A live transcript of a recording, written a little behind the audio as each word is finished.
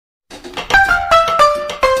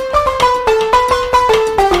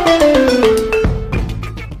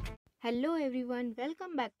Hello everyone,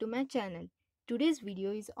 welcome back to my channel. Today's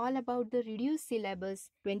video is all about the reduced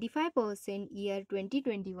syllabus 25% year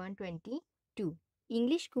 2021-22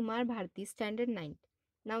 English Kumarbharati Standard 9th.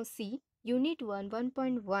 Now see, Unit 1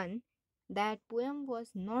 1.1, that poem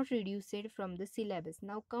was not reduced from the syllabus.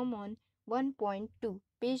 Now come on 1.2,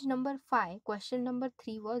 page number 5, question number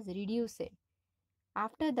 3 was reduced.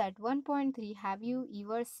 After that 1.3, have you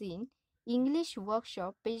ever seen English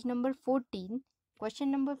workshop, page number 14,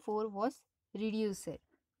 question number 4 was reduced.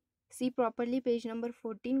 See properly, page number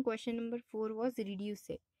 14, question number 4 was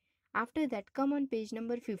reduced. After that, come on page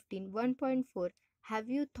number 15, 1.4. Have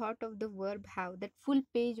you thought of the verb have? That full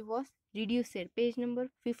page was reduced. Page number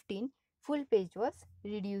 15, full page was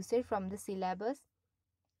reduced from the syllabus.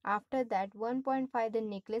 After that, 1.5, the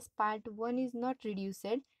necklace, part 1 is not reduced,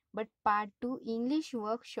 but part 2, English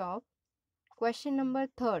workshop, question number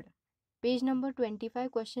 3rd, page number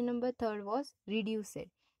 25, question number 3rd was reduced.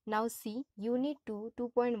 Now see, Unit 2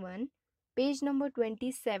 2.1, page number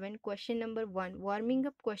 27, question number 1, warming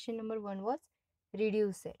up, question number 1 was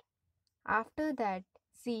reduced. After that,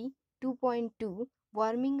 see 2.2,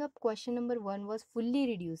 warming up, question number 1 was fully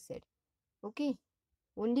reduced. Okay,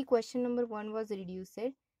 only question number 1 was reduced.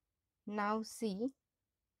 Now see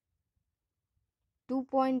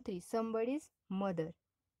 2.3, somebody's mother.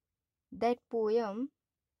 That poem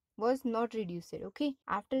was not reduced. Okay,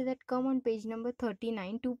 after that, come on page number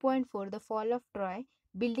 39, 2.4, the fall of Troy,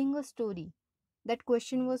 building a story. That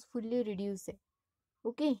question was fully reduced.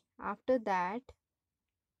 Okay, after that,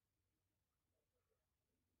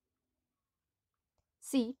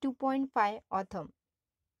 see 2.5, autumn.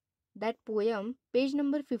 That poem, page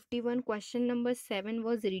number 51, question number 7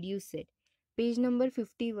 was reduced. Page number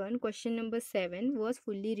 51, question number 7 was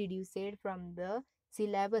fully reduced from the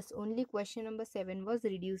syllabus. Only question number 7 was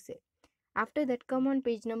reduced. After that, come on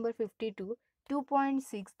page number 52,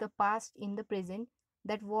 2.6, the past in the present.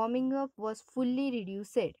 That warming up was fully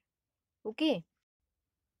reduced. Okay.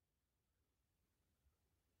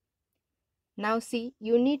 Now see,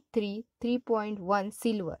 Unit 3 3.1,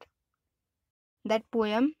 silver. That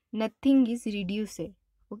poem, nothing is reduced.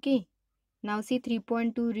 Okay. Now see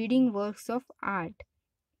 3.2, reading works of art.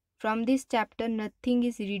 From this chapter, nothing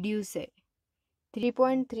is reduced.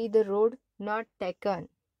 3.3, the road not taken.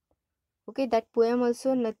 Okay, that poem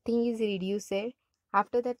also, nothing is reduced.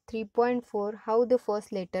 After that, 3.4, how the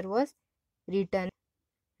first letter was written.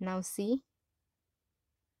 Now see,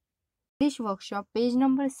 English workshop, page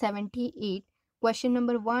number 78, question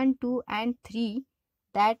number 1, 2 and 3,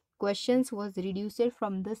 that questions was reduced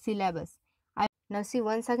from the syllabus. Now see,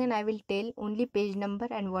 once again I will tell only page number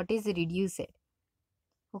and what is reduced.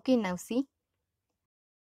 Okay, now see,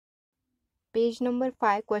 page number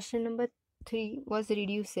 5, question number 3 was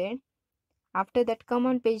reduced. After that, come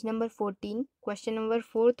on page number 14, question number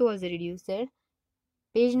 4 was reduced.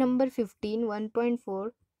 Page number 15,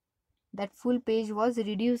 1.4, that full page was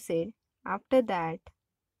reduced. After that,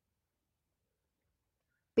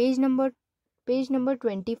 page number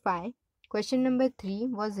 25, question number 3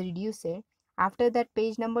 was reduced. After that,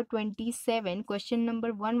 page number 27, question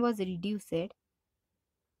number 1 was reduced.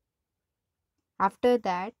 After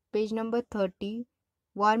that, page number 30,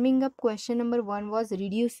 warming up, question number 1 was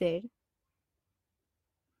reduced.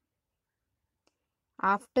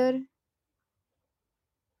 After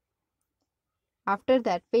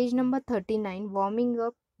that, page number 39, warming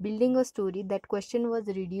up, building a story, that question was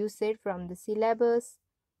reduced from the syllabus.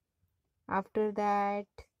 After that,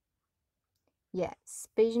 yes,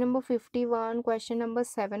 page number 51, question number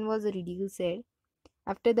 7 was reduced.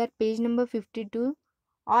 After that, page number 52,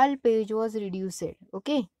 all page was reduced.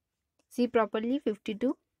 Okay, see properly,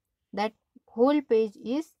 52, that whole page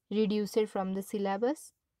is reduced from the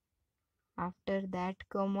syllabus. After that,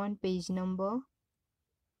 come on page number,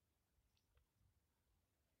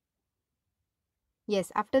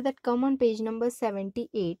 yes, after that, come on page number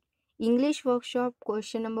 78, English workshop,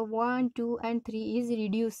 question number 1, 2 and 3 is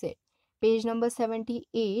reduced. Page number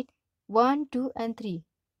 78, 1, 2 and 3,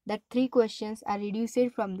 that 3 questions are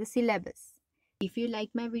reduced from the syllabus. If you like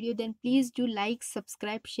my video, then please do like,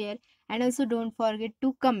 subscribe, share and also don't forget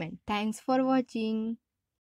to comment. Thanks for watching.